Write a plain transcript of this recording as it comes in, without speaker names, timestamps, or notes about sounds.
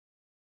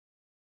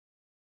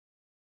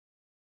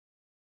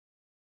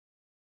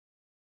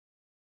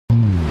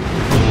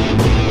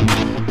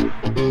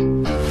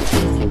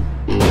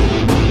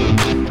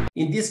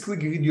this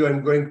quick video,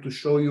 I'm going to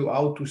show you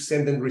how to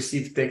send and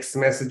receive text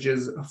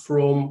messages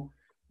from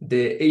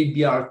the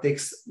ABR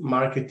text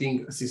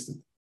marketing assistant.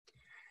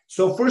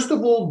 So first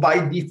of all,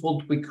 by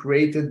default, we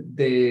created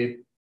the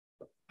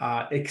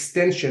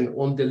extension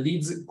on the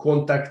leads,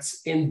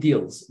 contacts, and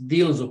deals,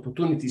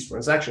 opportunities,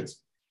 transactions.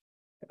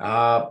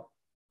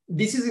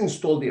 This is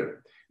installed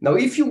here. Now,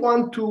 if you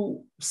want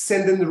to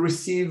send and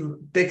receive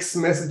text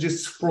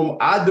messages from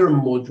other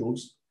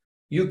modules,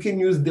 you can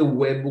use the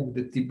webhook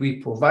that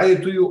we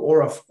provided to you,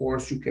 or of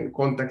course, you can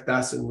contact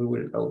us and we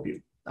will help you.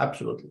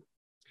 Absolutely.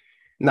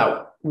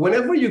 Now,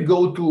 whenever you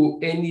go to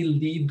any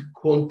lead,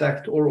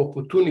 contact, or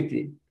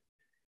opportunity,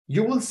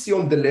 you will see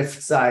on the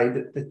left side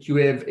that you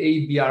have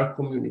ABR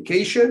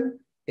communication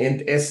and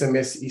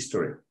SMS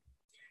history.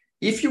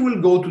 If you will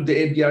go to the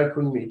ABR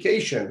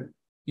communication,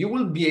 you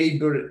will be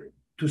able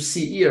to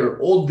see here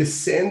all the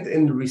send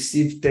and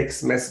receive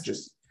text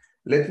messages.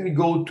 Let me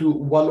go to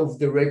one of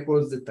the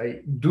records that I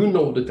do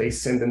know that I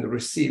sent and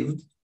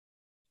received.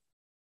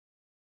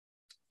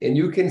 And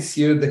you can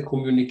see here the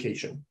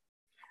communication.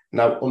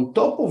 Now, on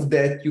top of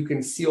that, you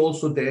can see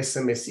also the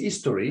SMS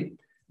history.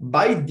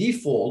 By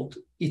default,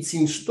 it's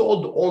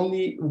installed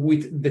only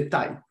with the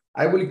type.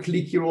 I will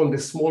click here on the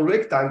small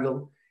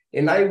rectangle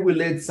and I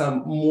will add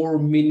some more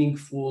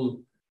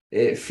meaningful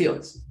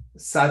fields,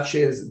 such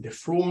as the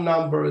from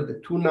number,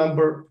 the to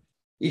number,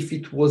 if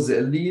it was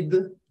a lead,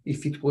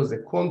 if it was a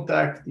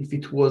contact, if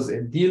it was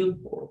a deal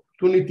or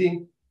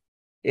opportunity,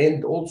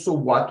 and also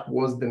what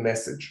was the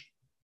message.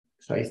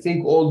 So I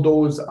think all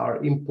those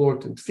are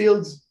important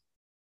fields.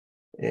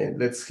 And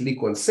let's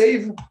click on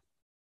save.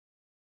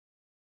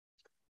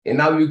 And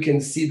now you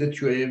can see that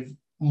you have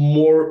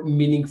more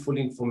meaningful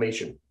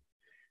information.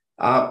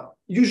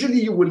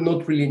 Usually you will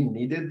not really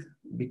need it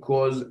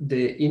because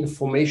the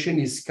information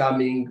is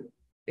coming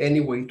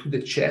anyway to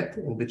the chat,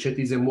 and the chat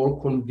is a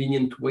more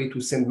convenient way to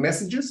send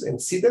messages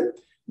and see them.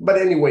 But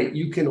anyway,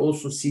 you can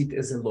also see it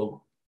as a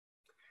logo.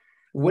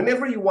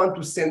 Whenever you want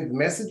to send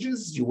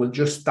messages, you will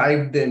just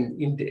type them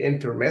in the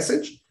enter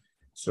message.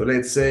 So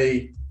let's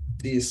say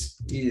this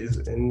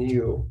is a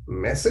new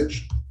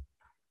message.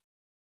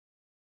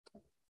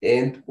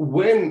 And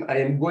when I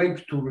am going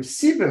to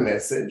receive a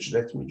message,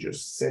 let me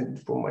just send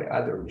it from my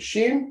other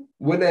machine.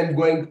 When I'm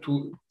going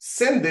to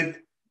send it,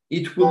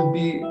 it will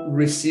be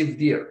received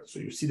here. So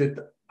you see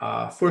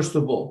that, first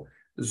of all,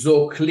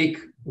 ZOHO Click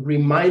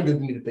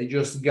reminded me that I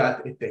just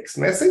got a text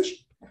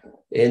message.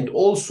 And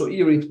also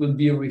here, it will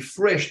be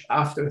refreshed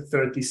after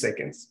 30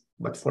 seconds.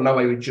 But for now,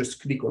 I will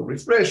just click on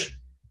refresh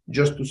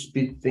just to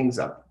speed things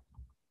up.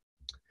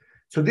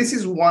 So this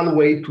is one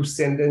way to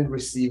send and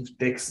receive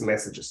text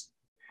messages.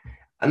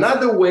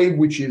 Another way,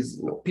 which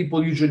is,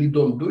 people usually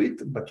don't do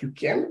it, but you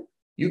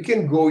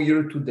can go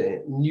here to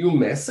the new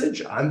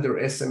message under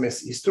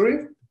SMS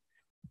history.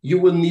 You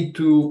will need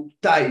to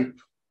type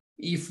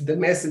if the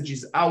message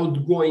is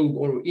outgoing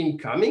or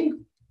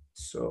incoming.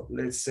 So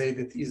let's say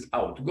that is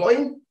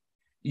outgoing.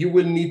 You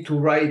will need to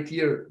write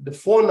here the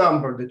phone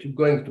number that you're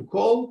going to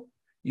call.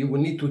 You will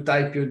need to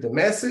type here the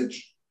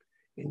message,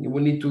 and you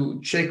will need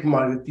to check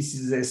mark that this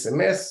is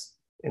SMS,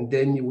 and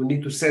then you will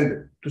need to send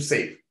it to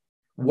save.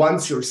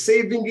 Once you're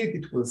saving it,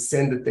 it will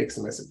send a text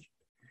message.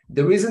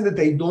 The reason that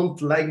I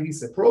don't like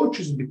this approach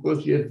is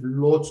because you have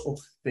lots of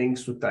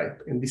things to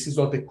type, and this is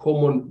not a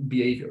common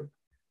behavior.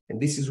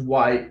 And this is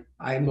why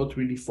I'm not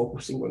really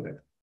focusing on that.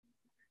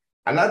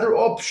 Another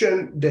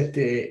option that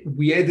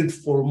we added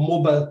for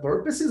mobile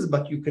purposes,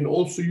 but you can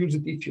also use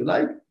it if you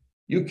like,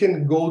 you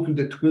can go to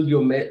the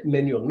Twilio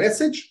manual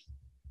message.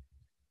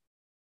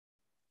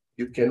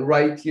 You can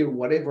write here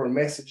whatever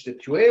message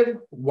that you have.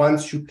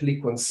 Once you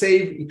click on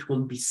save, it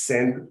will be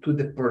sent to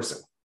the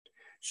person.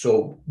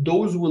 So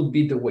those will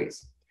be the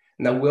ways.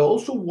 Now, we're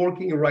also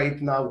working right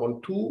now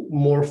on two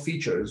more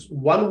features.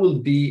 One will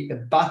be a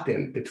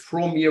button that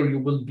from here you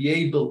will be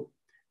able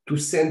to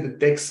send a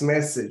text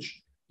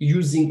message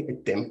using a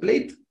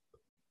template.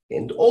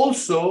 And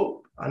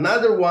also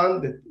another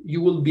one that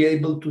you will be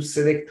able to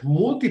select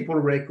multiple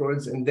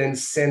records and then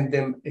send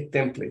them a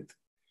template.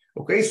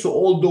 Okay, so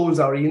all those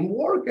are in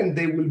work and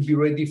they will be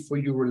ready for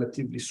you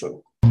relatively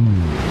soon.